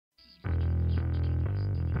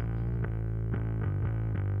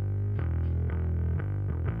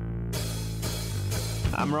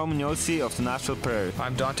I'm Roman Yossi of the Nashville Predators.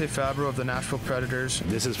 I'm Dante Fabro of the Nashville Predators.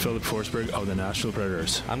 This is Philip Forsberg of the Nashville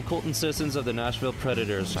Predators. I'm Colton Sissons of the Nashville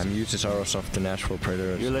Predators. I'm Eustace Aros of the Nashville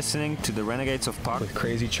Predators. You're listening to the Renegades of Puck with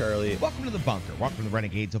Crazy Charlie. Welcome to the bunker. Welcome to the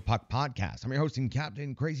Renegades of Puck podcast. I'm your hosting,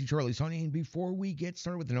 Captain Crazy Charlie Saunier. And before we get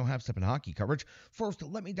started with the No Half Step in Hockey coverage, first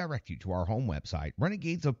let me direct you to our home website,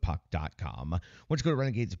 renegadesofpuck.com. Once you go to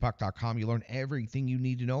renegadesofpuck.com, you learn everything you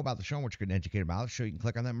need to know about the show and what you're getting educated about. So you can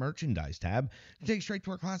click on that merchandise tab to take you straight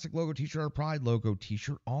to our classic logo t-shirt, our Pride logo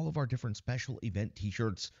t-shirt, all of our different special event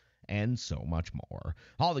t-shirts, and so much more.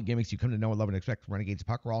 All the gimmicks you come to know and love and expect from Renegades of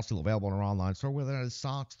Puck are all still available in our online store, whether that is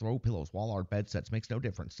socks, throw pillows, wall art, bed sets, makes no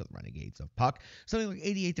difference to the Renegades of Puck. Something like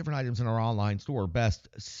 88 different items in our online store. Best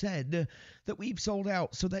said that we've sold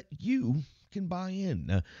out so that you can buy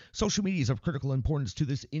in. Social media is of critical importance to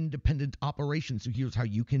this independent operation, so here's how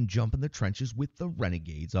you can jump in the trenches with the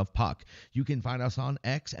Renegades of Puck. You can find us on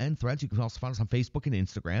X and Threads. You can also find us on Facebook and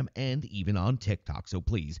Instagram and even on TikTok. So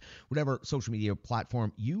please, whatever social media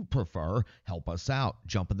platform you prefer, help us out.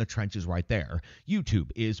 Jump in the trenches right there.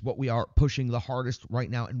 YouTube is what we are pushing the hardest right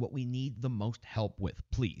now and what we need the most help with.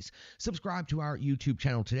 Please subscribe to our YouTube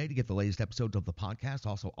channel today to get the latest episodes of the podcast.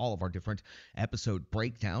 Also, all of our different episode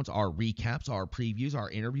breakdowns, our recaps, our previews, our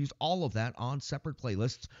interviews, all of that on separate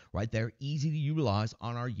playlists right there, easy to utilize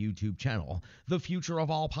on our YouTube channel. The future of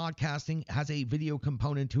all podcasting has a video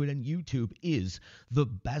component to it, and YouTube is the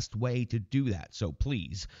best way to do that. So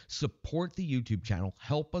please support the YouTube channel,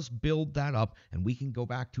 help us build that up, and we can go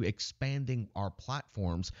back to expanding our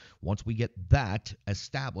platforms once we get that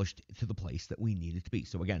established to the place that we need it to be.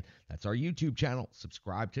 So again, that's our YouTube channel.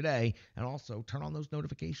 Subscribe today, and also turn on those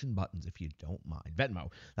notification buttons if you don't mind.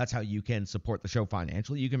 Venmo, that's how you can support the show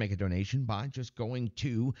financially. You can make a donation by just going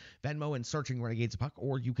to Venmo and searching Renegades of Puck,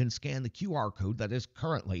 or you can scan the QR code that is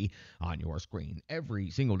currently on your screen. Every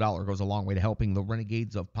single dollar goes a long way to helping the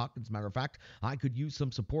Renegades of Puck. As a matter of fact, I could use some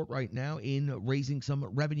support right now in raising some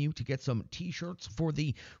revenue to get some t-shirts for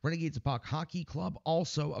the Renegades of Puck Hockey Club.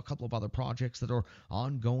 Also, a couple of other projects that are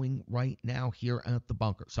ongoing right now here at the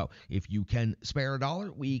bunker. So if you can spare a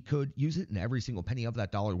dollar, we could use it, and every single penny of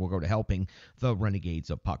that dollar will go to helping the Renegades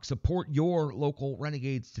of Puck. Support your local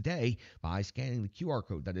Renegades today by scanning the QR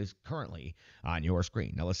code that is currently on your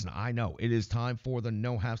screen. Now listen, I know it is time for the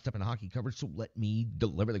No Half Step in Hockey coverage, so let me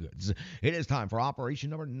deliver the goods. It is time for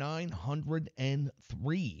operation number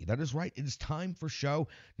 903. That is right, it is time for show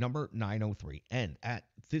number 903. And at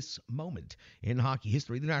this moment in hockey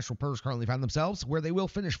history, the Nashville Predators currently find themselves where they will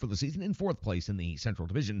finish for the season in fourth place in the Central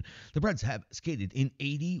Division. The Preds have skated in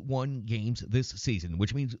 81 games this season,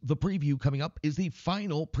 which means the preview coming up is the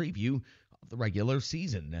final preview of the regular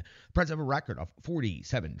season. The Preds have a record of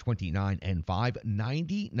 47, 29, and 5,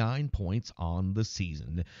 99 points on the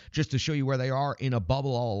season. Just to show you where they are in a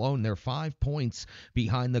bubble all alone, they're 5 points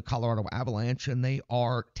behind the Colorado Avalanche, and they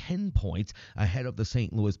are 10 points ahead of the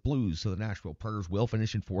St. Louis Blues. So the Nashville Predators will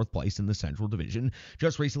finish in fourth place in the Central Division,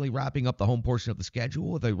 just recently wrapping up the home portion of the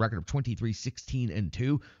schedule with a record of 23, 16, and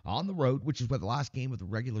 2 on the road, which is where the last game of the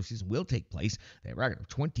regular season will take place. They have a record of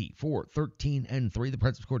 24, 13, and 3. The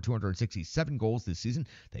Preds have scored 267 goals this season.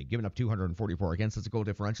 They've given up 244 against. That's a goal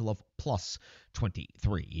differential of plus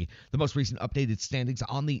 23. The most recent updated standings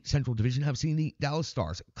on the Central Division have seen the Dallas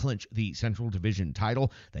Stars clinch the Central Division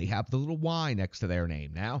title. They have the little Y next to their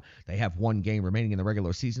name now. They have one game remaining in the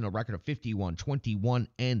regular season, a record of 51, 21,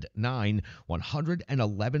 and 9.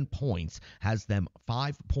 111 points has them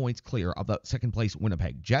 5 points clear of the second place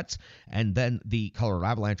Winnipeg Jets, and then the Colorado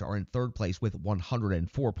Avalanche are in third place with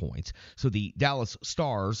 104 points. So the Dallas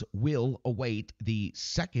Stars will await the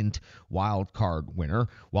second wild card winner,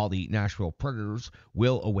 while the Nashville Predators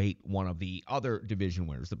will await one of the other division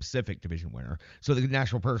winners, the Pacific Division winner. So the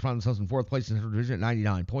Nashville Predators find themselves in fourth place in the Central Division at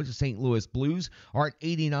 99 points. The St. Louis Blues are at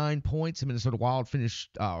 89 points. The Minnesota Wild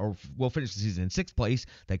will finish the season in sixth place.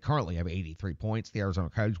 They currently have 83 points. The Arizona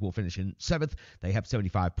Coyotes will finish in seventh. They have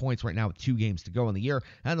 75 points right now with 2 games to go in the year.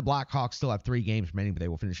 And the Blackhawks still have 3 games remaining, but they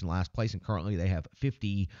will finish in last place, and currently they have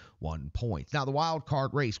 51 points. Now the wild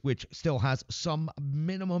card race, which still has some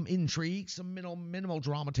minimum intrigue, some minimal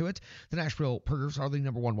drama to it. The Nashville Predators are the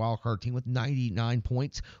number 1 wildcard team with 99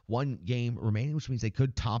 points, 1 game remaining, which means they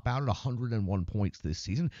could top out at 101 points this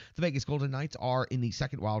season. The Vegas Golden Knights are in the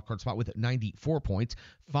second wildcard spot with 94 points,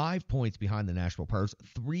 5 points behind the Nashville Predators,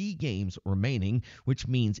 3 games remaining, which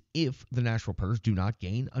means if the Nashville Predators do not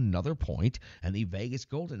gain another point and the Vegas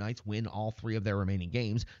Golden Knights win all 3 of their remaining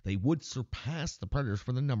games, they would surpass the Predators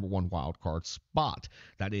for the number 1 wildcard spot.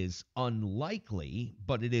 That is unlikely,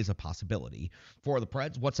 but it is a possibility. For the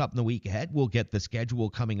Preds, what's up in the week ahead? We'll get the schedule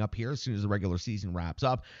coming up here as soon as the regular season wraps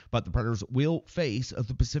up, but the Predators will face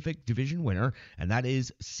the Pacific Division winner, and that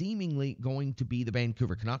is seemingly going to be the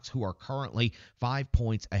Vancouver Canucks, who are currently 5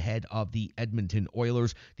 points ahead of the Edmonton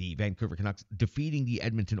Oilers. The Vancouver Canucks defeating the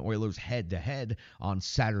Edmonton Oilers head-to-head on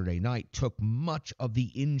Saturday night took much of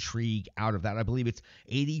the intrigue out of that. I believe it's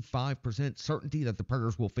 85% certainty that the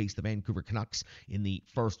Predators will face the Vancouver Canucks in the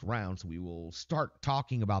first round, so we will start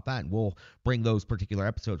talking about that, and we'll bring those particular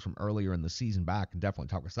episodes from earlier in the season back and definitely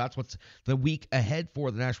talk about. So that's what's the week ahead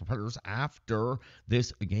for the Nashville Predators after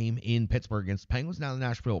this game in Pittsburgh against the Penguins. Now the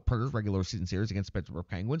Nashville Predators regular season series against the Pittsburgh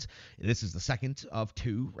Penguins. This is the second of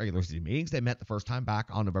two regular season meetings. They met the first time back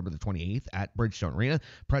on November the 28th at Bridgestone Arena.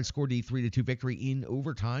 Preds scored the 3-2 victory in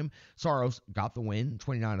overtime. Saros got the win,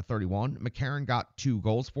 29-31. McCarron got 2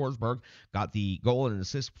 goals. Forsberg got the goal and an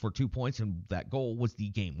assist for 2 points, and that goal was the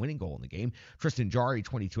game-winning goal in the game. Tristan Jarry,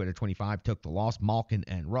 22-25, took the loss. Malkin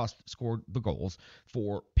and Rust scored the goals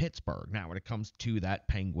for Pittsburgh. Now, when it comes to that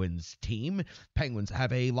Penguins team, Penguins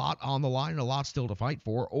have a lot on the line, a lot still to fight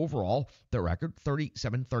for. Overall, their record,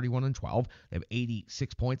 37-31-12. They have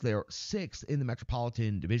 86 points. They are 6th in the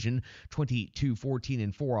Metropolitan Division,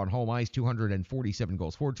 22-14-4 on home ice, 247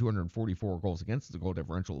 goals for, 244 goals against, the goal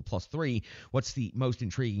differential of +3. What's the most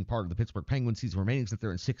intriguing part of the Pittsburgh Penguins season remaining is that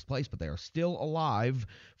they're in 6th place, but they are still alive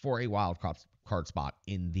for a wild card spot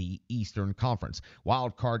in the Eastern Conference.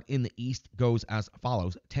 Wild card in the East goes as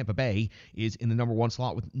follows. Tampa Bay is in the number 1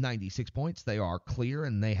 slot with 96 points. They are clear,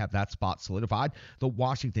 and they have that spot solidified. The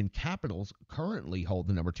Washington Capitals currently hold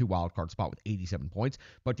the number 2 wild card spot with 87 points,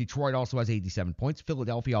 but Detroit also has 87 points.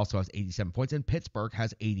 Philadelphia also has 87 points, and Pittsburgh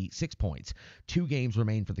has 86 points. 2 games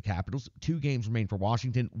remain for the Capitals, 2 games remain for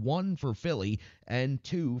Washington, 1 for Philly, and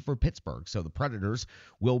 2 for Pittsburgh. So the Predators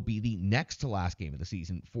will be the next to last game of the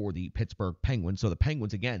season for the Pittsburgh Penguins. So the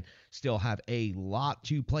Penguins, again, still have a lot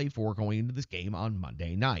to play for going into this game on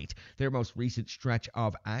Monday night. Their most recent stretch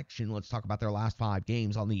of action, let's talk about their last 5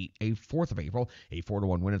 games. On the 4th of April, a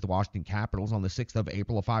 4-1 win at the Washington Capitals. On the 6th of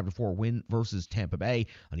April, a 5-4 win versus Tampa Bay.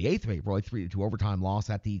 On the 8th of April, a 3-2 overtime loss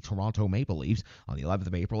at the Toronto Maple Leafs. On the 11th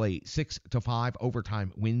of April, a 6-5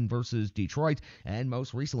 overtime win versus Detroit. And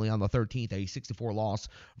most recently, on the 13th, a 6-4 loss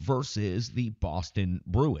versus the Boston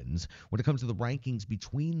Bruins. When it comes to the rankings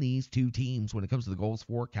between these two teams, when it comes to the goals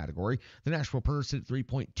for category, the Nashville Predators sit at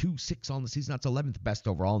 3.26 on the season. That's 11th best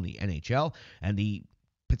overall in the NHL. And the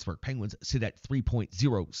Pittsburgh Penguins sit at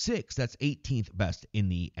 3.06. That's 18th best in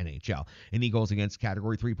the NHL. In the goals against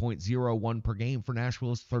category, 3.01 per game for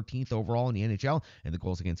Nashville is 13th overall in the NHL, and the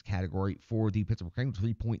goals against category for the Pittsburgh Penguins,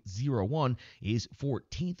 3.01, is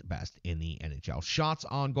 14th best in the NHL. Shots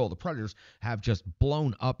on goal. The Predators have just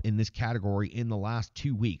blown up in this category in the last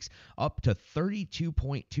 2 weeks, up to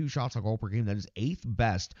 32.2 shots on goal per game. That is 8th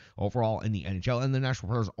best overall in the NHL, and the Nashville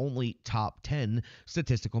Predators' only top 10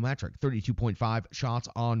 statistical metric. 32.5 shots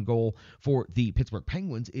on goal for the Pittsburgh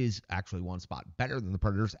Penguins is actually 1 spot better than the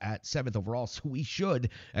Predators at 7th overall, so we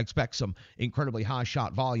should expect some incredibly high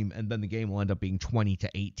shot volume, and then the game will end up being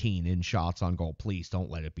 20-18 in shots on goal. Please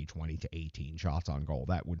don't let it be 20-18 shots on goal.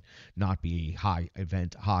 That would not be a high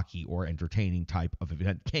event hockey or entertaining type of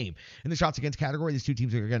event game. In the shots against category, these two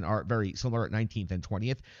teams again are very similar at 19th and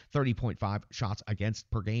 20th. 30.5 shots against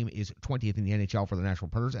per game is 20th in the NHL for the Nashville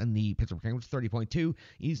Predators, and the Pittsburgh Penguins 30.2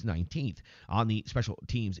 is 19th. On the special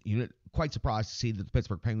teams unit, quite surprised to see that the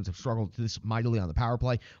Pittsburgh Penguins have struggled this mightily on the power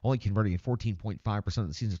play, only converting at 14.5% of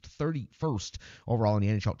the season to 31st overall in the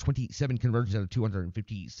NHL. 27 conversions out of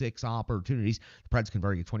 256 opportunities. The Preds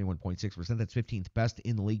converting at 21.6%. That's 15th best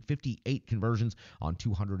in the league. 58 conversions on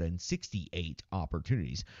 268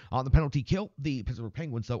 opportunities. On the penalty kill, the Pittsburgh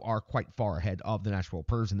Penguins, though, are quite far ahead of the Nashville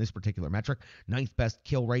Predators in this particular metric. 9th best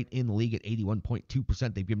kill rate in the league at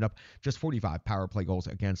 81.2%. They've given up just 45 power play goals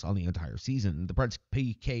against on the entire season. The Preds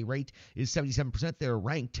PK rate is 77%. They're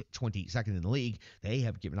ranked 22nd in the league. They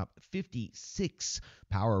have given up 56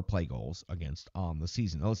 power play goals against on the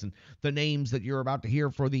season. Now listen, the names that you're about to hear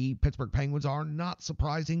for the Pittsburgh Penguins are not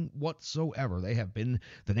surprising whatsoever. They have been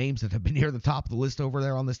the names that have been near the top of the list over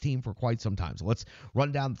there on this team for quite some time. So let's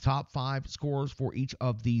run down the top 5 scorers for each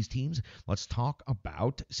of these teams. Let's talk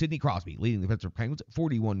about Sidney Crosby leading the Pittsburgh Penguins,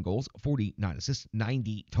 41 goals, 49 assists,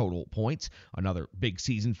 90 total points. Another big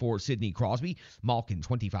season for Sidney Crosby. Malkin,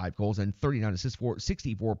 25 goals. goals and 39 assists for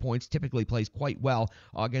 64 points. Typically plays quite well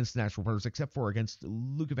against the Nashville Predators, except for against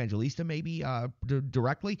Luke Evangelista, maybe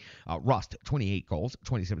directly. Rust, 28 goals,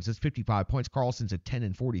 27 assists, 55 points. Carlson's at 10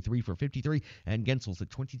 and 43 for 53, and Gensel's at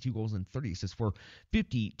 22 goals and 30 assists for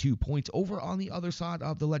 52 points. Over on the other side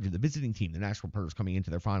of the ledger, the visiting team, the Nashville Predators, coming into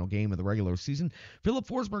their final game of the regular season, Philip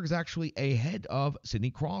Forsberg is actually ahead of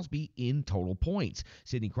Sidney Crosby in total points.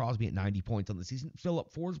 Sidney Crosby at 90 points on the season,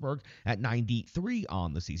 Philip Forsberg at 93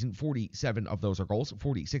 on the season. 47 of those are goals,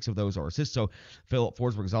 46 of those are assists. So Philip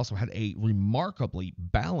Forsberg has also had a remarkably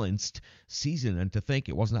balanced season, and to think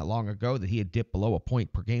it wasn't that long ago that he had dipped below a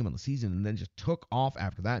point per game on the season and then just took off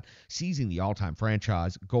after that, seizing the all-time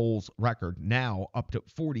franchise goals record, now up to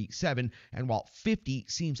 47. And while 50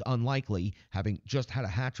 seems unlikely, having just had a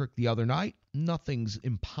hat trick the other night, nothing's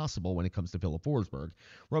impossible when it comes to Philip Forsberg.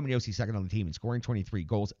 Roman Josi second on the team in scoring, 23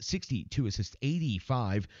 goals, 62 assists,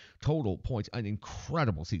 85 total points. An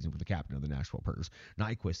incredible season for the captain of the Nashville Predators.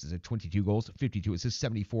 Nyquist is at 22 goals, 52 assists,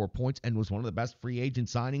 74 points, and was one of the best free agent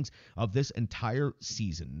signings of this entire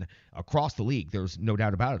season. Across the league, there's no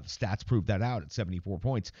doubt about it. Stats prove that out at 74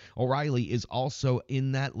 points. O'Reilly is also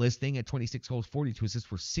in that listing at 26 goals, 42 assists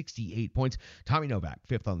for 68 points. Tommy Novak,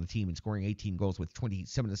 fifth on the team in scoring, 18 goals with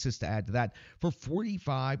 27 assists to add to that for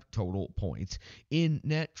 45 total points. In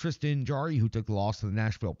net, Tristan Jarry, who took the loss to the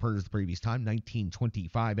Nashville Predators the previous time,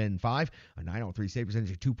 19-25-5, a 903 save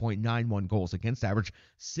percentage, 2.91 goals against average,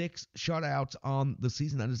 6 shutouts on the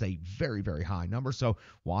season. That is a very, very high number, so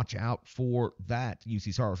watch out for that.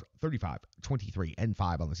 UC Saros,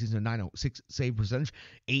 35-23-5 on the season, a 906 save percentage,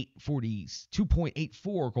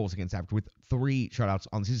 2.84 goals against average with 3 shutouts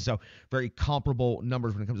on the season. So very comparable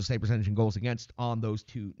numbers when it comes to save percentage and goals against on those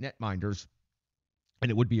two netminders. And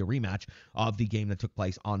it would be a rematch of the game that took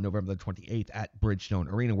place on November the 28th at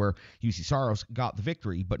Bridgestone Arena, where UC Saros got the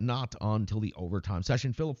victory, but not until the overtime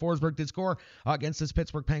session. Philip Forsberg did score against this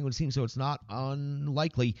Pittsburgh Penguins team, so it's not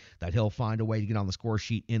unlikely that he'll find a way to get on the score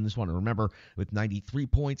sheet in this one. And remember, with 93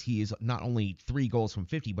 points, he is not only 3 goals from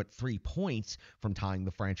 50, but 3 points from tying the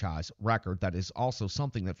franchise record. That is also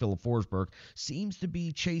something that Philip Forsberg seems to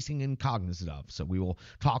be chasing and cognizant of, so we will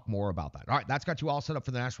talk more about that. All right, that's got you all set up for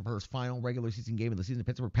the Nashville Predators' final regular season game of the season. The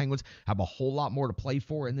Pittsburgh Penguins have a whole lot more to play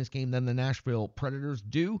for in this game than the Nashville Predators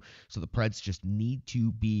do, so the Preds just need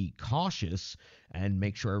to be cautious and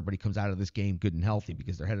make sure everybody comes out of this game good and healthy,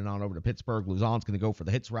 because they're heading on over to Pittsburgh. Luzon's going to go for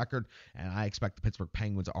the hits record, and I expect the Pittsburgh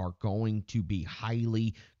Penguins are going to be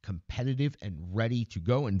highly competitive and ready to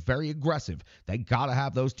go and very aggressive. They got to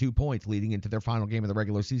have those 2 points leading into their final game of the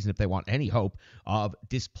regular season if they want any hope of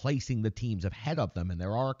displacing the teams ahead of them, and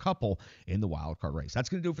there are a couple in the wild card race. That's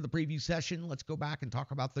going to do it for the preview session. Let's go back and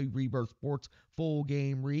talk about the Rebirth Sports full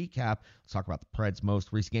game recap. Let's talk about the Preds'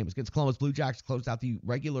 most recent game against Columbus Blue Jackets, closed out the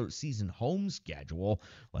regular season home schedule.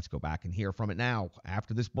 Let's go back and hear from it now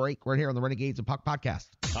after this break right here on the Renegades of Puck podcast.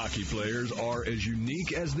 Hockey players are as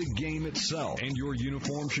unique as the game itself, and your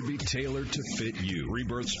uniform should be tailored to fit you.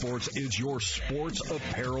 Rebirth Sports is your sports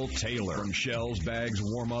apparel tailor. From shells, bags,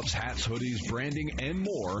 warm-ups, hats, hoodies, branding, and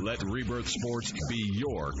more, let Rebirth Sports be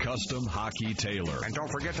your custom hockey tailor. And don't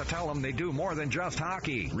forget to tell them they do more than just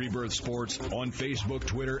hockey. Rebirth Sports on Facebook,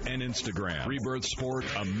 Twitter, and Instagram. Rebirth Sport,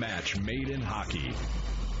 a match made in hockey.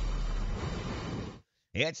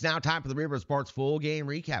 It's now time for the Rebirth Sports full game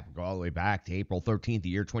recap. We'll go all the way back to April 13th, the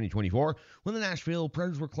year 2024, when the Nashville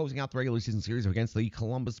Predators were closing out the regular season series against the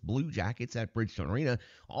Columbus Blue Jackets at Bridgestone Arena.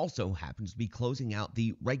 Also happens to be closing out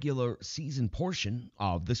the regular season portion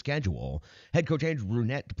of the schedule. Head coach Andrew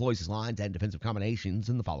Brunette deploys his lines and defensive combinations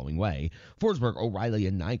in the following way: Forsberg, O'Reilly,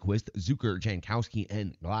 and Nyquist, Zucker, Jankowski,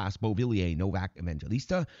 and Glass, Beauvillier, Novak,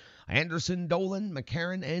 Evangelista, Anderson, Dolan,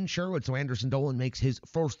 McCarron, and Sherwood. So Anderson Dolan makes his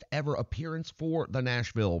first ever appearance for the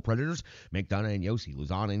Nashville Predators. McDonough and Josi,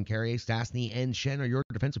 Luzon and Carrier, Stastny and Shen are your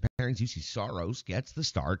defensive pairings. UC Saros gets the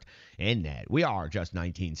start in net. We are just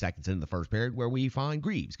 19 seconds into the first period, where we find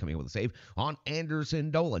Greaves coming in with a save on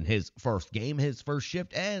Anderson Dolan. His first game, his first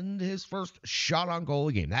shift, and his first shot on goal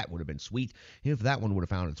of the game. That would have been sweet if that one would have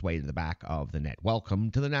found its way to the back of the net.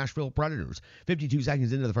 Welcome to the Nashville Predators. 52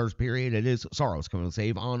 seconds into the first period, it is Saros coming with a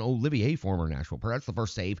save on Olivier, former Nashville Predator. That's the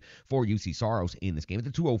first save for UC Saros in this game. At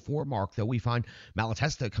the 2:04 mark, though, we find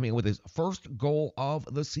Malatesta coming in with his first goal of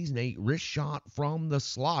the season, a wrist shot from the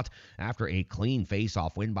slot after a clean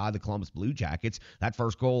face-off win by the Columbus Blue Jackets. That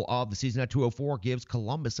first goal of the season at 2:04 gives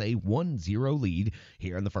Columbus a 1-0 lead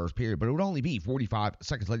here in the first period, but it would only be 45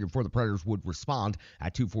 seconds later before the Predators would respond.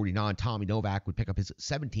 At 2:49, Tommy Novak would pick up his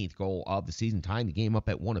 17th goal of the season, tying the game up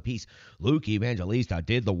at 1 apiece. Luke Evangelista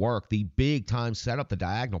did the work, the big-time setup, the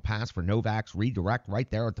diagonal pass for Novak's redirect right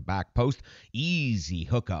there at the back post. Easy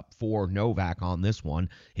hookup for Novak on this one.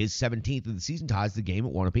 His 17th of the season ties the game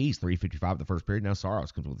at 1 apiece. 3:55 the first period. Now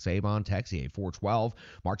Saros comes with a save on Texier. 4:12.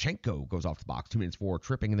 Marchenko goes off the box. 2 minutes for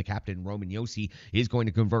tripping, and the captain, Roman Josi, is going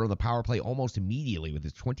to convert on the power play almost immediately with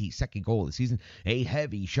his 22nd goal of the season. A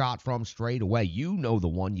heavy shot from straight away. You know the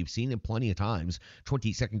one. You've seen it plenty of times.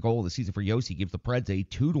 22nd goal of the season for Josi gives the Preds a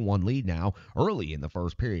 2-1 lead now early in the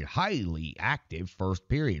first period. Highly active first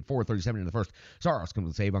period. 4:37 in the first. Saros comes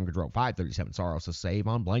with a save on Gaudreau. 5:37. Saros a save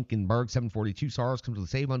on Blankenberg. 7:42. Saros comes with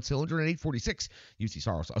a save on Sillinger. And 8:46. Juuse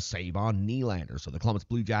Saros a save on Nylander. So the Columbus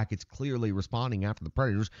Blue Jackets clearly responding after the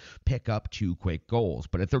Predators pick up 2 quick goals.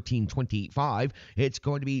 But at 13:25, it's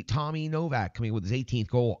going to be Tommy Novak coming with his 18th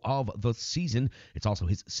goal of the season. It's also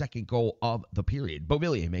his 2nd goal of the period.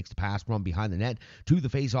 Beauvillier makes the pass from behind the net to the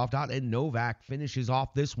faceoff dot, and Novak finishes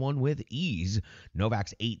off this one with ease.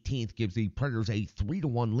 Novak's 18th gives the Predators a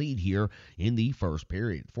 3-1 lead here in the first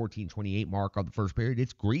period. 14:28 mark of the first period.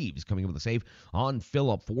 It's Greaves coming up with a save on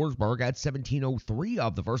Philip Forsberg at 17:03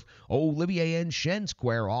 of the first. Olivier and Shen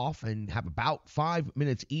square off and have about 5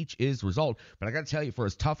 minutes each is the result. But I got to tell you, for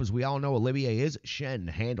as tough as we all know Olivier is, Shen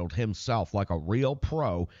handled himself like a real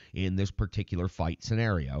pro in this particular fight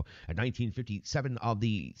scenario. At 19:57 of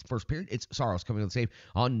the first period, it's Saros coming with a save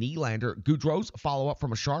on Nylander. Gaudreau's follow-up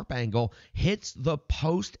from a sharp angle hits the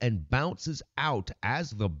post and bounces out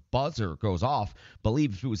as the buzzer goes off.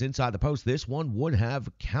 Believe if it was inside the post, this one would have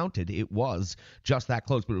counted. It was just that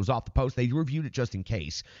close, but it was off the post. They reviewed it just in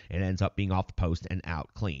case. It ends up being off the post and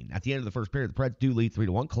out clean. At the end of the first period, the Preds do lead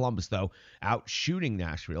 3-1. Columbus, though, out shooting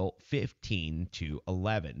Nashville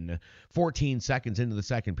 15-11. 14 seconds into the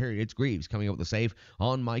second period, it's Greaves coming up with a save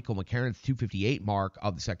on Michael McCarron. 2:58 mark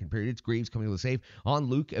of the second period. It's Greaves coming up with a save on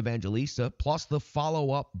Luke Evangelista, plus the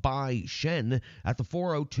follow-up by Shen at the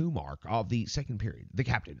 4:02 mark of the second period. The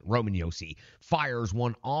captain, Roman Josi, fires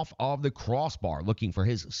one off of the crossbar, looking for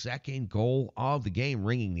his 2nd goal of the game,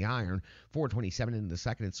 ringing the iron. 4:27 into the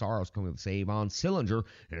second, it's Saros coming with a save on Sillinger,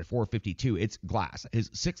 and at 4:52, it's Glass. His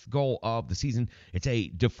 6th goal of the season. It's a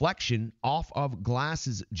deflection off of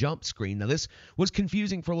Glass's jump screen. Now, this was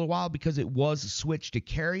confusing for a little while because it was switched to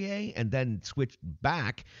Carrier and then switched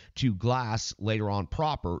back to Glass later on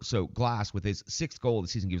proper. So Glass, with his 6th goal of the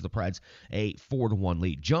season, gives the Preds a 4-1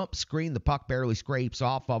 lead. Jump screen, the puck barely scrapes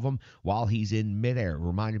off of him while he's in midair.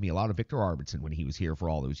 Reminded me a lot of Victor Arvidsson when he was here for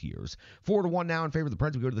all those years. 4-1 now in favor of the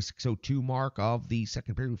Preds. We go to the 6:02 mark of the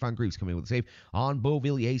second period. We find Greaves coming with a save on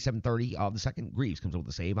Beauvillier. 7:30 of the second. Greaves comes with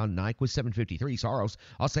a save on Nyquist. 7:53. Saros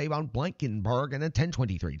a save on Blankenberg. And then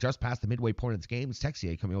 10:23, just past the midway point of this game, it's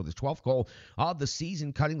Texier coming with his 12th goal of the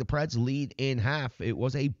season, cutting the Preds' lead in half. It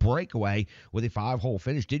was a breakaway with a 5-hole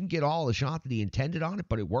finish. Didn't get all the shot that he intended on it,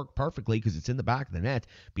 but it worked perfectly because it's in the back of the net,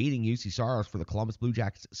 beating Juuse Saros for the Columbus Blue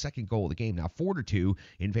Jackets' 2nd goal of the game. Now 4-2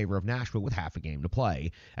 in favor of Nashville with half a game to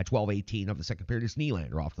play. At 12:18 of the second period, it's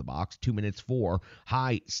Nylander off the box. 2 minutes for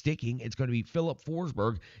high sticking. It's going to be Philip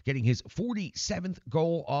Forsberg getting his 47th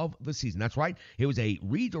goal of the season. That's right. It was a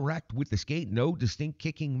redirect with the skate. No distinct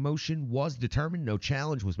kicking motion was determined. No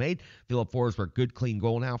challenge was made. Philip Forsberg, good clean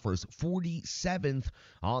goal now for his 47th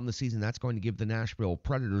on the season. That's going to give the Nashville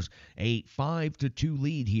Predators a 5-2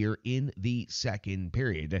 lead here in the second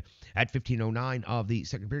period. At 15:09 of the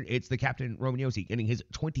second period, it's the captain, Roman Josi, getting his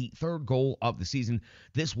 23rd goal of the season.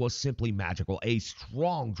 This was simply magical. A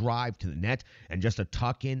strong drive to the net and just a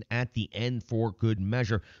tuck in at the end for good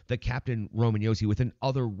measure. The captain, Roman Josi, with an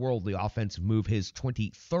otherworldly offensive move, his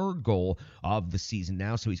 23rd goal of the season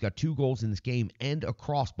now. So he's got 2 goals in this game and a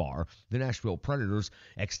crossbar. The Nashville Predators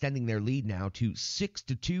extending their lead now to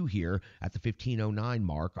 6-2 here at the 15:09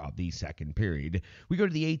 mark of the second period. We go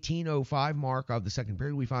to the 18:05 mark of the second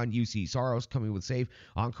period. We find Juuse Saros coming with a save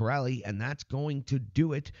on Corelli, and that's going to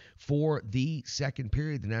do it for the second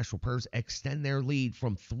period. The Nashville Predators extend their lead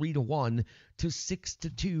from 3-1 to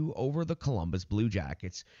 6-2 over the Columbus Blue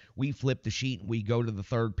Jackets. We flip the sheet and we go to the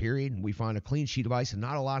third period, and we find a clean sheet of ice and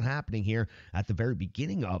not a lot happening here at the very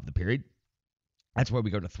beginning of the period. That's where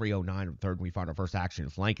we go to 3:09 of the third, and we find our first action.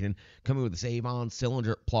 It's Lankinen coming with a save on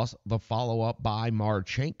Sillinger, plus the follow-up by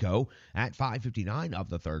Marchenko at 5:59 of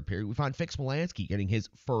the third period. We find Fix-Molansky getting his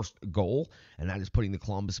first goal, and that is putting the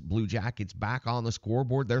Columbus Blue Jackets back on the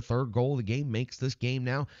scoreboard. Their 3rd goal of the game makes this game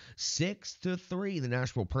now 6-3. The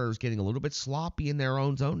Nashville Predators getting a little bit sloppy in their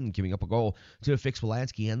own zone and giving up a goal to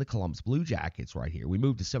Fix-Molansky and the Columbus Blue Jackets right here. We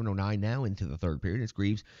move to 7:09 now into the third period. It's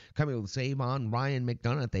Greaves coming with a save on Ryan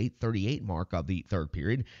McDonough at the 8:38 mark of the the third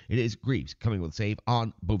period. It is Greaves coming with a save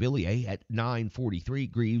on Beauvillier at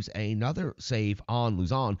 9:43. Greaves another save on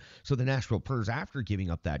Luzon. So the Nashville Predators, after giving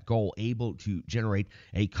up that goal, able to generate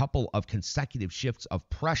a couple of consecutive shifts of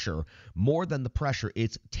pressure. More than the pressure,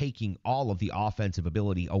 it's taking all of the offensive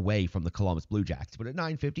ability away from the Columbus Blue Jackets. But at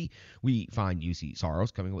 9:50, we find UC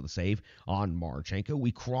Saros coming with a save on Marchenko.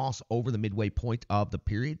 We cross over the midway point of the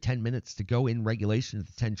period. 10 minutes to go in regulation at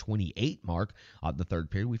the 10:28 mark of the third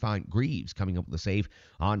period. We find Greaves coming up with a save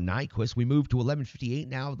on Nyquist. We move to 11:58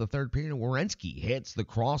 now of the third period, and Werenski hits the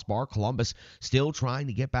crossbar. Columbus still trying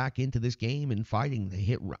to get back into this game and fighting to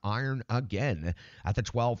hit iron again at the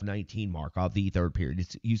 12:19 mark of the third period.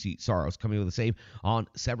 It's UC Saros coming with a save on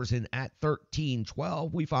Severson at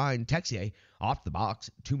 13:12. We find Texier off the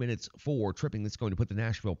box, 2 minutes for tripping. That's going to put the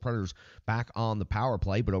Nashville Predators back on the power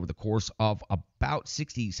play, but over the course of about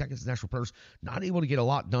 60 seconds, the Nashville Predators not able to get a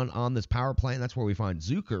lot done on this power play, and that's where we find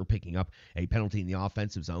Zucker picking up a penalty in the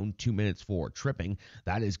offensive zone, 2 minutes for tripping.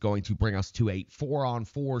 That is going to bring us to a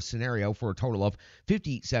 4-on-4 scenario for a total of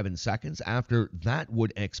 57 seconds. After that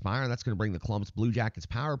would expire, that's going to bring the Columbus Blue Jackets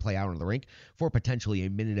power play out on the rink for potentially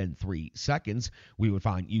 1 minute and 3 seconds. We would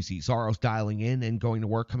find UC Saros dialing in and going to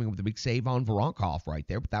work, coming up with a big save on Voronkov right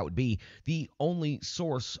there, but that would be the only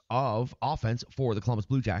source of offense for the Columbus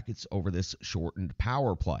Blue Jackets over this shortened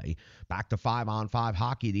power play. Back to 5-on-5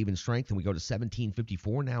 hockey at even strength, and we go to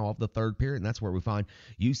 17:54 now of the third period, and that's where we find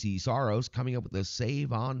UC Saros coming up with a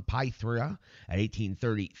save on Pythria at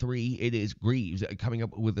 18:33. It is Greaves coming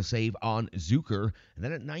up with a save on Zucker, and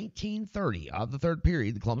then at 19:30 of the third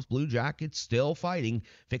period, the Columbus Blue Jackets still fighting.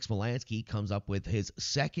 Fix Melansky comes up with his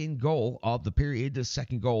second goal of the period, the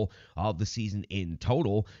second goal of the season in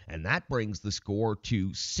total, and that brings the score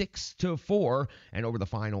to 6-4. And over the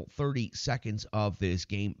final 30 seconds of this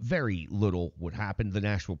game, very little would happen. The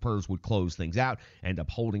Nashville Predators would close things out, end up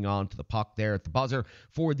holding on to the puck there at the buzzer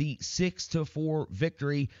for the 6-4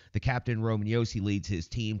 victory. The captain Roman Josi leads his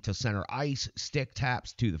team to center ice, stick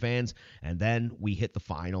taps to the fans, and then we hit the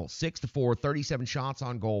final 6-4. 37 shots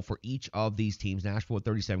on goal for each of these teams. Nashville with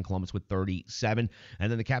 37, Columbus with 37,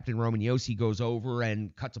 and then the captain Roman Josi goes over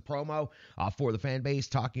and cuts a promo for the fan base,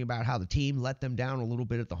 talking about how the team let them down a little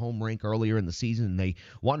bit at the home rink earlier in the season, and they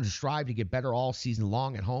wanted to strive to get better all season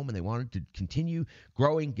long at home, and they wanted to continue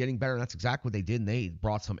growing, getting better, and that's exactly what they did, and they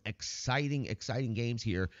brought some exciting games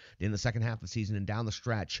here in the second half of the season and down the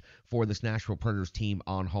stretch for this Nashville Predators team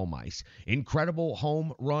on home ice. Incredible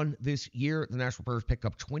home run this year. The Nashville Predators picked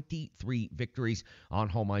up 23 victories on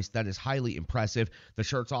home ice. That is highly impressive. The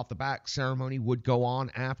shirts off the back ceremony would go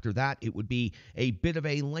on after that. It would be a bit of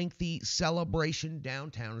a lengthy celebration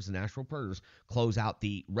downtown as the Nashville Predators close out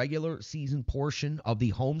the regular season portion of the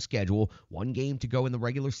home schedule. One game to go in the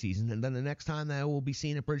regular season, and then the next time that we'll be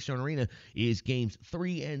seen at Bridgestone Arena is games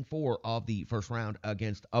 3 and 4 of the first round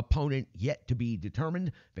against opponent yet to be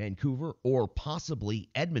determined, Vancouver or possibly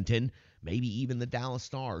Edmonton. Maybe even the Dallas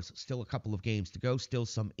Stars. Still a couple of games to go, still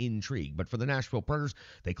some intrigue. But for the Nashville Predators,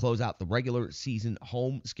 they close out the regular season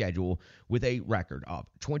home schedule with a record of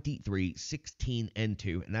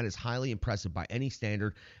 23-16-2, and that is highly impressive by any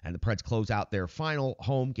standard. And the Preds close out their final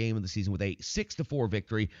home game of the season with a 6-4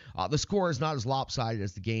 victory. The score is not as lopsided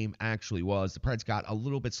as the game actually was. The Preds got a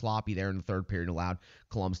little bit sloppy there in the third period and allowed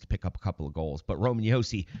Columbus to pick up a couple of goals. But Roman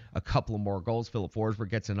Josi, a couple of more goals. Philip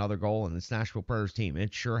Forsberg gets another goal, and this Nashville Predators team,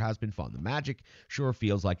 it sure has been fun. The magic sure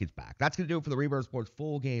feels like it's back. That's going to do it for the Rebirth Sports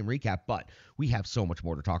full game recap, but we have so much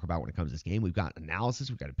more to talk about when it comes to this game. We've got analysis,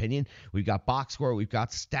 we've got opinion, we've got box score, we've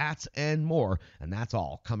got stats, and more, and that's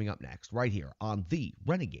all coming up next right here on the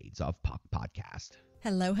Renegades of Puck podcast.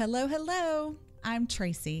 Hello, hello, hello. I'm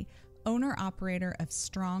Tracy, owner-operator of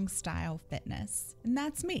Strong Style Fitness, and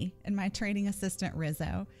that's me and my training assistant,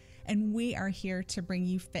 Rizzo. And we are here to bring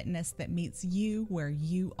you fitness that meets you where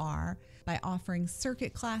you are by offering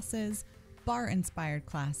circuit classes, bar-inspired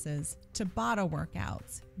classes, Tabata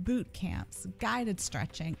workouts, boot camps, guided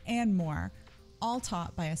stretching, and more, all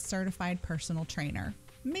taught by a certified personal trainer,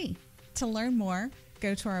 me. To learn more,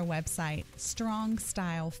 go to our website,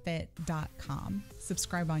 strongstylefit.com.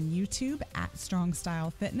 Subscribe on YouTube at Strong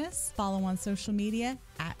Style Fitness. Follow on social media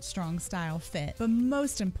at Strong Style Fit. But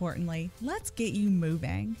most importantly, let's get you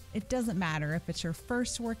moving. It doesn't matter if it's your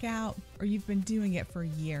first workout or you've been doing it for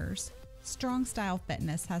years. Strong Style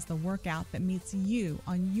Fitness has the workout that meets you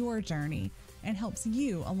on your journey and helps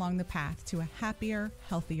you along the path to a happier,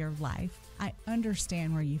 healthier life. I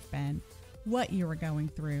understand where you've been, what you were going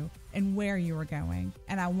through, and where you were going,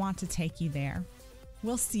 and I want to take you there.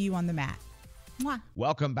 We'll see you on the mat. Mwah.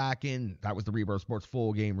 Welcome back in. That was the Rebirth Sports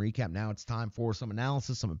full game recap. Now it's time for some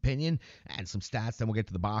analysis, some opinion, and some stats. Then we'll get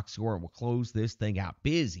to the box score and we'll close this thing out.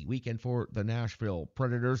 Busy weekend for the Nashville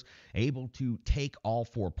Predators, able to take all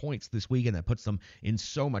 4 points this weekend. That puts them in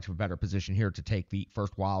so much of a better position here to take the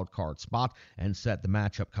first wild card spot and set the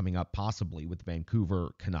matchup coming up possibly with the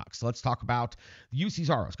Vancouver Canucks. Let's talk about the UC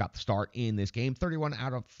Saros. Got the start in this game, 31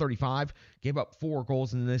 out of 35. Gave up 4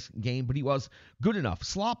 goals in this game, but he was good enough.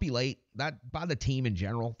 Sloppy late. That by the team in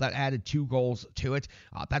general, that added 2 goals to it.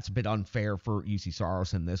 That's a bit unfair for UC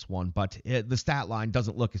Saros in this one, but the stat line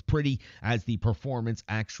doesn't look as pretty as the performance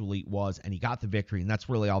actually was, and he got the victory, and that's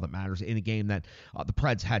really all that matters in a game that the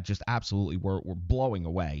Preds had just absolutely were blowing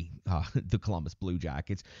away the Columbus Blue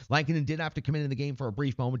Jackets. Lankinen did have to come in the game for a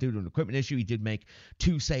brief moment due to an equipment issue. He did make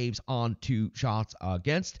 2 saves on 2 shots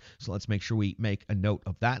against, so let's make sure we make a note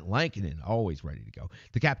of that. Lankinen, always ready to go.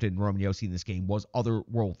 The captain, Roman Josi, in this game was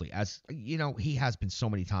otherworldly, as you know, he has been so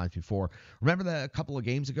many times before. Remember a couple of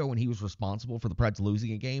games ago when he was responsible for the Preds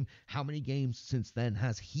losing a game? How many games since then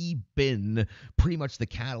has he been pretty much the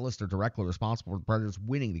catalyst or directly responsible for the Predators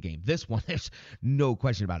winning the game? This one, there's no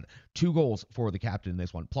question about it. 2 goals for the captain in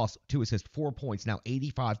this one, plus 2 assists, 4 points, now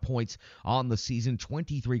 85 points on the season,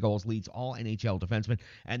 23 goals, leads all NHL defensemen,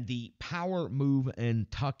 and the power move and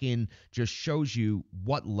tuck in just shows you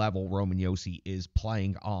what level Roman Josi is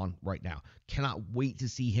playing on right now. Cannot wait to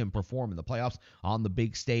see him perform in the playoffs on the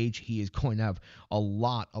big stage. He is going to have a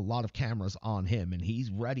lot of cameras on him, and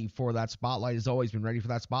he's ready for that spotlight. Has always been ready for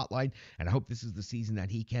that spotlight, and I hope this is the season that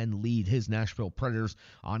he can lead his Nashville Predators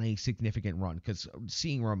on a significant run, because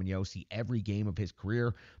seeing Roman Josi every game of his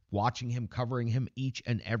career, watching him, covering him each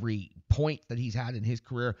and every point that he's had in his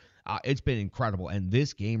career, it's been incredible. And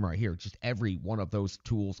this game right here, just every one of those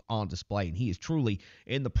tools on display. And he is truly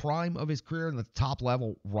in the prime of his career, in the top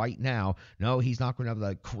level right now. No, he's not going to have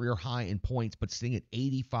the career high in points, but sitting at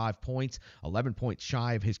 85 points, 11 points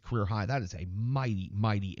shy of his career high. That is a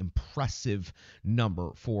mighty impressive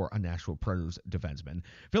number for a Nashville Predators defenseman.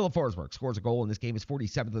 Filip Forsberg scores a goal in this game, his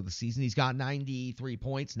 47th of the season. He's got 93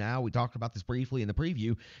 points now. We talked about this briefly in the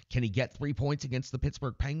preview. Can he get 3 points against the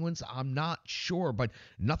Pittsburgh Penguins? I'm not sure, but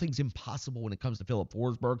nothing's impossible when it comes to Filip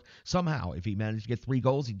Forsberg. Somehow, if he managed to get 3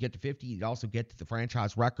 goals, he'd get to 50. He'd also get to the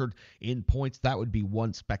franchise record in points. That would be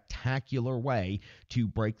one spectacular way to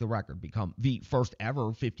break the record, become the first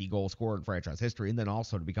ever 50-goal scorer in franchise history, and then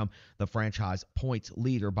also to become the franchise points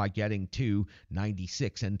leader by getting to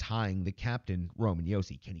 96 and tying the captain, Roman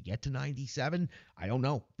Josi. Can he get to 97? I don't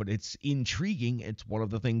know, but it's intriguing. It's one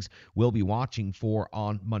of the things we'll be watching for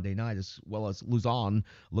on Monday night, as well as Luzon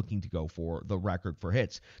looking to go for the record for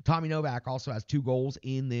hits. Tommy Novak also has 2 goals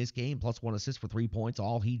in this game, plus 1 assist for 3 points.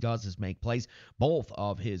 All he does is make plays. Both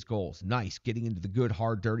of his goals, nice, getting into the good,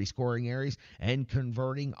 hard, dirty scoring areas and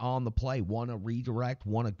converting on the play. One a redirect,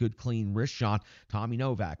 one a good, clean wrist shot. Tommy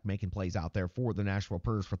Novak making plays out there for the Nashville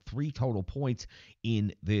Predators for 3 total points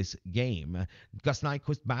in this game. Gus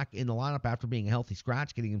Nyquist back in the lineup after being a healthy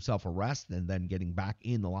scratch, getting himself a rest, and then getting back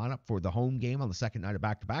in the lineup for the home game on the second night of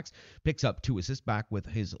back-to-backs. Picks up 2 assists back with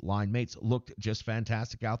his line mates. Looked just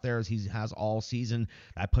fantastic out there as he has all season.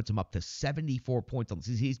 That puts him up to 74 points on the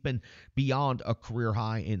season. He's been beyond a career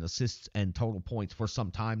high in assists and total points for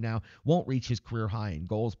some time now. Won't reach his career high in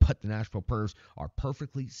goals, but the Nashville Predators are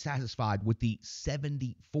perfectly satisfied with the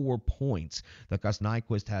 74 points that Gus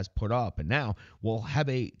Nyquist has put up. And now we'll have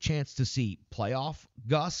a chance to see playoff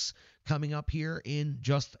Gus coming up here in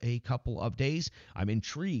just a couple of days. I'm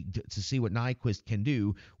intrigued to see what Nyquist can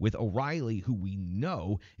do with O'Reilly, who we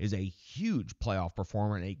know is a huge playoff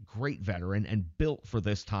performer and a great veteran and built for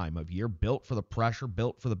this time of year, built for the pressure,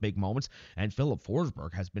 built for the big moments. And Filip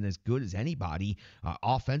Forsberg has been as good as anybody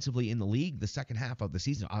offensively in the league the second half of the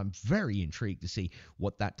season. I'm very intrigued to see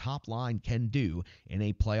what that top line can do in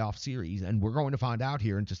a playoff series, and we're going to find out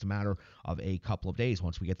here in just a matter of a couple of days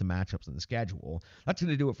once we get the matchups and the schedule. That's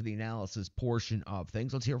going to do it for the analysis portion of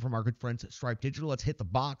things. Let's hear from our good friends at Stripe Digital. Let's hit the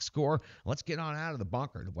box score. Let's get on out of the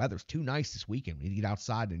bunker. The weather's too nice this weekend. We need to get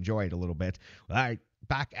outside and enjoy it a little bit. All right,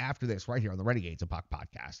 back after this right here on the Renegades of Puck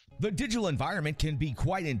podcast. The digital environment can be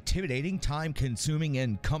quite intimidating, time-consuming,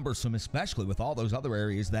 and cumbersome, especially with all those other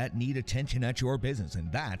areas that need attention at your business, and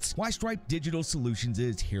that's why Stripe Digital Solutions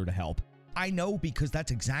is here to help. I know, because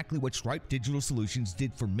that's exactly what Stripe Digital Solutions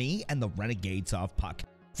did for me and the Renegades of Puck.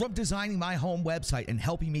 From designing my home website and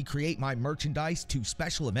helping me create my merchandise to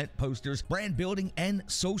special event posters, brand building, and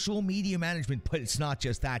social media management. But it's not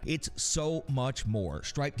just that, it's so much more.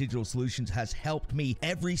 Stripe Digital Solutions has helped me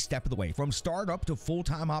every step of the way. From startup to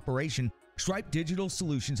full-time operation, Stripe Digital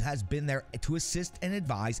Solutions has been there to assist and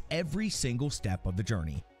advise every single step of the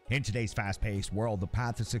journey. In today's fast-paced world, the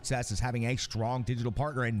path to success is having a strong digital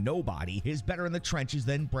partner, and nobody is better in the trenches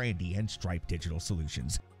than Brandy and Stripe Digital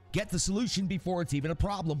Solutions. Get the solution before it's even a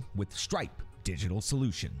problem with Stripe Digital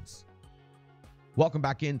Solutions. Welcome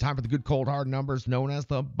back in. Time for the good cold hard numbers known as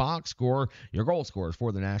the box score. Your goal scorers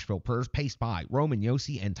for the Nashville Preds, paced by Roman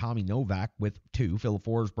Josi and Tommy Novak with 2. Philip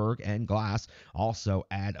Forsberg and Glass also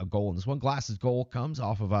add a goal in this one. Glass's goal comes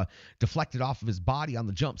off of a deflected off of his body on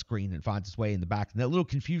the jump screen and finds its way in the back. And that little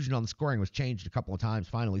confusion on the scoring was changed a couple of times,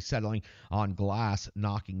 finally settling on Glass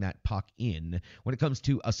knocking that puck in. When it comes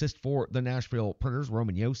to assist for the Nashville Predators,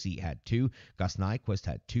 Roman Josi had 2. Gus Nyquist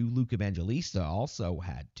had 2. Luke Evangelista also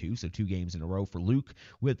had 2. So 2 games in a row for Luke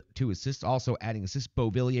with 2 assists. Also adding assists,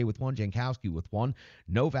 Beauvillier with 1, Jankowski with 1,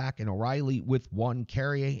 Novak and O'Reilly with 1,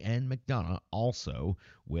 Carrier and McDonough also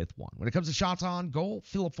with 1. When it comes to shots on goal,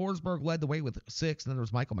 Philip Forsberg led the way with 6. Then there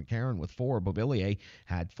was Michael McCarron with 4. Beauvillier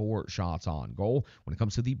had 4 shots on goal. When it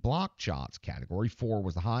comes to the blocked shots category, 4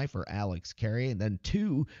 was the high for Alex Carrier, and then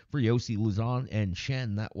 2 for Yossi Luzon and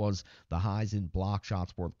Shen. That was the highs in block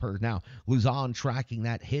shots for the Preds. Now, Luzon tracking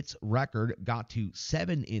that hits record, got to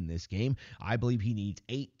 7 in this game. I believe he needs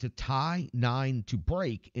 8 to tie, 9 to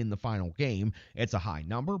break in the final game. It's a high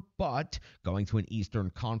number, but going to an Eastern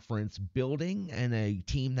Conference building and a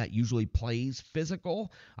team that usually plays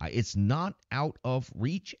physical, it's not out of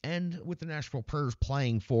reach. And with the Nashville Predators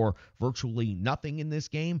playing for virtually nothing in this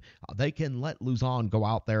game, they can let Luzon go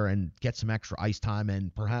out there and get some extra ice time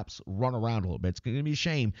and perhaps run around a little bit. It's going to be a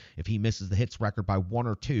shame if he misses the hits record by 1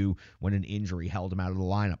 or 2 when an injury held him out of the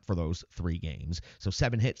lineup for those 3 games. So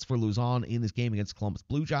 7 hits for Luzon in this game against Columbus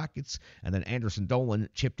Blue Jackets, and then Anderson Dolan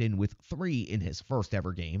chipped in with 3 in his first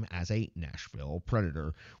ever game as a Nashville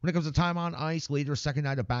Predator. When it comes to time on ice, later second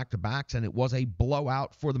night of back-to-backs, and it was a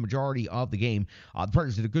blowout for the majority of the game. The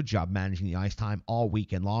Predators did a good job managing the ice time all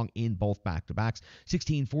weekend long in both back-to-backs.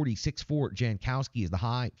 16:46 for Jankowski is the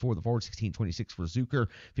high for the forward, 16:26 for Zucker,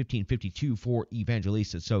 15:52 for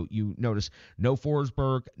Evangelista. So you notice no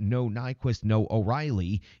Forsberg, no Nyquist, no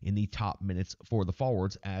O'Reilly in the top minutes for the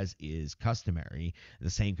forwards, as is customary. The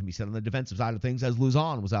same can be said on the defensive side of things, as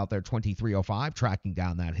Luzon was out there 23:05, tracking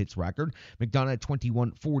down that hits record. McDonough at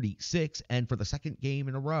 21:46, and for the second game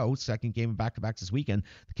in a row, second game of back-to-backs this weekend,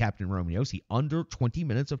 the captain Roman Josi under 20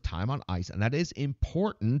 minutes of time on ice, and that is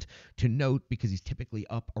important to note because he's typically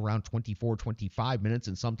up around 24, 25 minutes,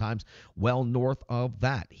 and sometimes well north of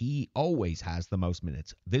that. He always has the most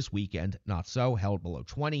minutes. This weekend, not so, held below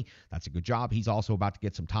 20. That's a good job. He's also about to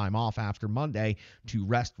get some time off after Monday to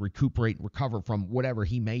rest, recuperate, and recover from whatever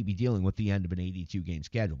he may be dealing with the end of an 82-game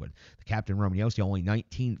schedule. But the captain Roman Josi only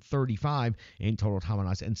 19:35 in total time on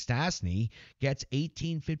ice, and Stastny gets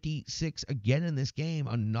 18:56 again in this game.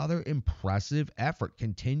 Another impressive effort.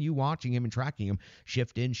 Continue watching him and tracking him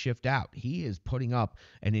shift in, shift out. He is putting up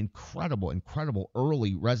an incredible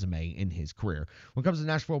early resume in his career. When it comes to the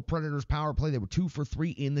Nashville Predators power play, they were 2 for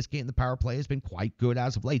 3 in this game. The power play has been quite good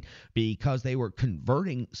as of late because they were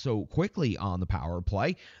converting so quickly on the power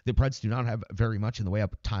play. The Preds do not have very much in the way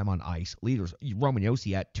of time on ice. Leaders, Roman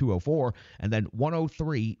Josi at 2:04, and then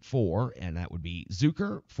 1:03 for, and that would be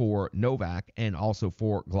Zucker for Novak and also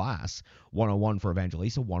for Glass. 1:01 for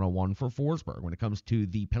Evangelista, 1:01 for Forsberg. When it comes to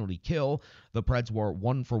the penalty kill, the Preds were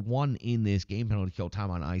 1 for 1 in this game. Penalty kill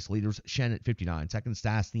time on ice. Leaders, Shen at 59 seconds,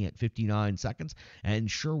 Stastny at 59 seconds, and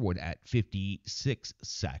Sherwood at 56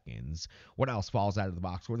 seconds. What else falls out of the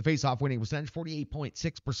box score? The face-off winning percentage,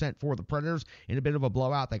 48.6% for the Predators. In a bit of a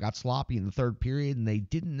blowout, they got sloppy in the third period, and they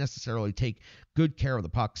didn't necessarily take good care of the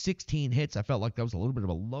puck. 16 hits. I felt like that was a little bit of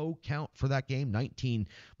a low count for that game. 19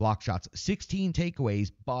 block shots, 16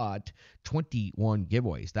 takeaways, but 21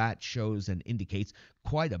 giveaways. That shows and indicates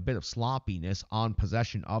quite a bit of sloppiness on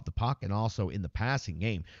possession of the puck and also in the passing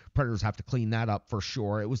game. Predators have to clean that up for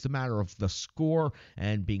sure. It was the matter of the score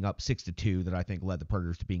and being up 6-2 that I think led the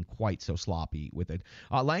Predators to being quite so sloppy with it.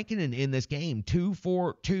 Lankinen in this game, 2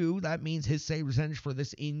 for 2. That means his save percentage for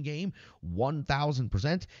this in-game,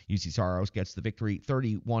 1,000%. UC Saros gets the victory,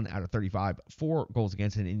 31 out of 35. 4 goals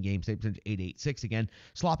against an in-game save percentage, 886. Again,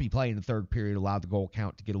 sloppy play in the third period allowed the goal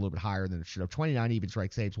count to get a little bit higher than it should have. 29 even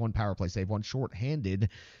strike saves, 1 power play save, 1 short-handed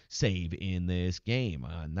save in this game.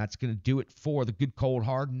 And that's going to do it for the good, cold,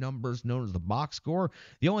 hard numbers known as the box score.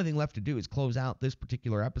 The only thing left to do is close out this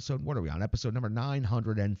particular episode. What are we on? Episode number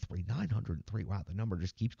 903. 903. Wow, the number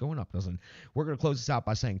just keeps going up, doesn't it? We're going to close this out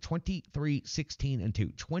by saying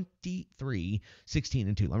 23-16-2.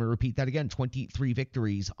 23-16-2. Let me repeat that again. 23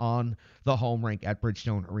 victories on the home rink at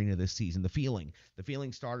Bridgestone Arena this season. The feeling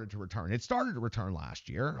started to return. It started to return last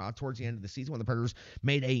year towards the end of the season when the Predators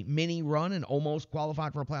made a mini run and almost qualified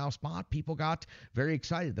qualified for a playoff spot, people got very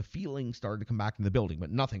excited. The feeling started to come back in the building,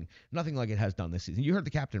 but nothing like it has done this season. You heard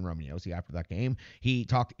the captain, Romaniosi, after that game. He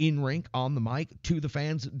talked in rink on the mic to the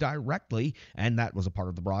fans directly, and that was a part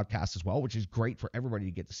of the broadcast as well, which is great for everybody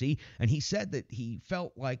to get to see. And he said that he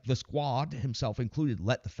felt like the squad, himself included,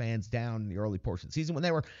 let the fans down in the early portion of the season when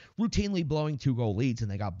they were routinely blowing 2-goal leads,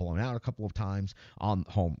 and they got blown out a couple of times on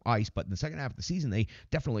home ice. But in the second half of the season, they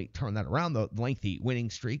definitely turned that around. The lengthy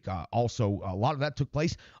winning streak, also a lot of that took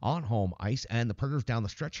place on home ice, and the Predators down the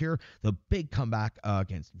stretch here, the big comeback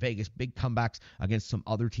against Vegas, big comebacks against some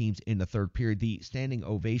other teams in the third period. The standing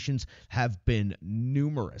ovations have been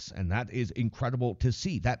numerous, and that is incredible to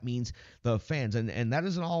see. That means the fans, and that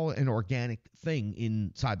isn't all an organic thing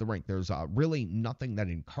inside the rink. There's really nothing that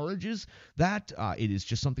encourages that. It is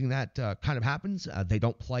just something that kind of happens. They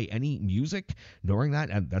don't play any music during that,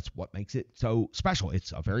 and that's what makes it so special.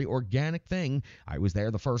 It's a very organic thing. I was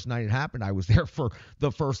there the first night it happened. I was there for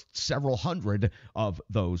the first several hundred of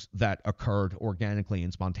those that occurred organically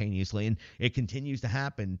and spontaneously, and it continues to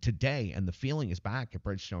happen today, and the feeling is back at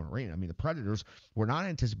Bridgestone Arena. I mean, the Predators were not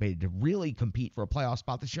anticipated to really compete for a playoff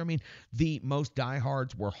spot this year. I mean, the most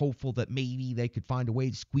diehards were hopeful that maybe they could find a way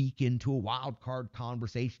to squeak into a wild card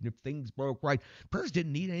conversation if things broke right. Predators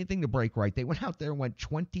didn't need anything to break right. They went out there and went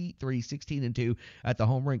 23-16-2 at the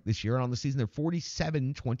home rink this year, and on the season they're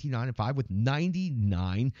 47-29-5 with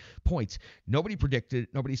 99 points. Nobody predicted it.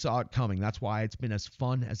 Nobody saw it coming. That's why it's been as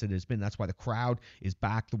fun as it has been. That's why the crowd is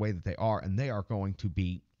back the way that they are, and they are going to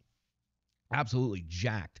be absolutely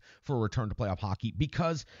jacked for a return to playoff hockey,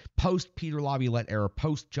 because post Peter Laviolette era,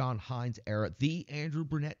 post John Hines era, the Andrew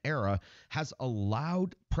Brunette era has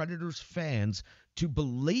allowed Predators fans to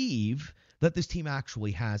believe that this team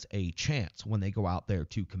actually has a chance when they go out there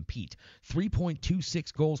to compete.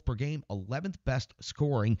 3.26 goals per game, 11th best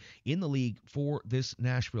scoring in the league for this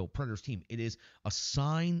Nashville Predators team. It is a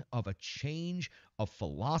sign of a change of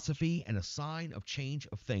philosophy and a sign of change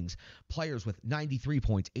of things. Players with 93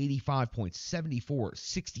 points, 85 points, 74,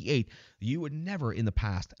 68. You would never in the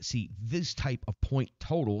past see this type of point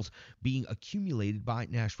totals being accumulated by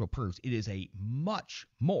Nashville Predators. It is a much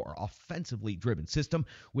more offensively driven system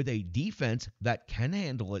with a defense that can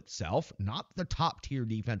handle itself, not the top tier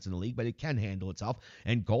defense in the league, but it can handle itself,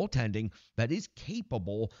 and goaltending that is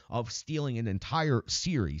capable of stealing an entire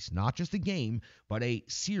series, not just a game, but a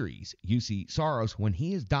series. UC Saros, when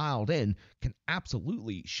he is dialed in, can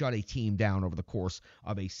absolutely shut a team down over the course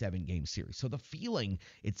of a 7-game series. So the feeling,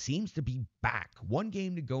 it seems to be back. One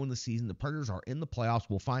game to go in the season. The Predators are in the playoffs.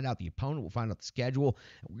 We'll find out the opponent. We'll find out the schedule.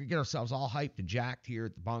 We're going to get ourselves all hyped and jacked here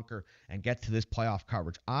at the bunker and get to this playoff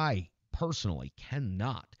coverage. I personally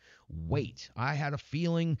cannot wait. I had a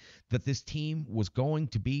feeling that this team was going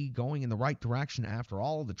to be going in the right direction after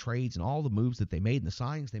all of the trades and all the moves that they made and the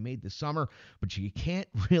signings they made this summer, but you can't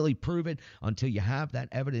really prove it until you have that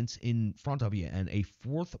evidence in front of you. And a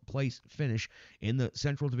 4th place finish in the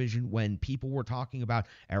Central Division, when people were talking about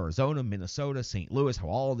Arizona, Minnesota, St. Louis, how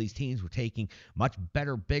all of these teams were taking much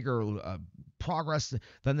better, bigger progress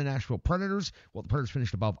than the Nashville Predators. Well, the Predators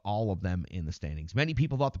finished above all of them in the standings. Many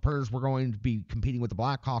people thought the Predators were going to be competing with the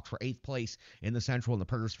Blackhawks for 8th place in the Central, and the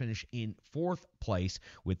Predators finish in 4th place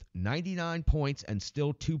with 99 points and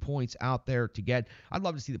still 2 points out there to get. I'd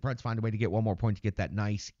love to see the Preds find a way to get one more point to get that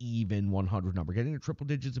nice, even 100 number. Getting to triple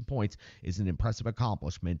digits in points is an impressive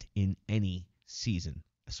accomplishment in any season,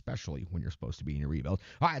 especially when you're supposed to be in a rebuild.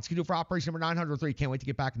 All right, it's going to do it for Operation number 903. Can't wait to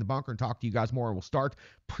get back in the bunker and talk to you guys more. And we'll start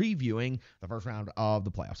previewing the first round of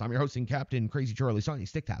the playoffs. I'm your hosting Captain Crazy Charlie Saunier.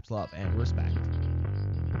 Stick taps, love, and respect.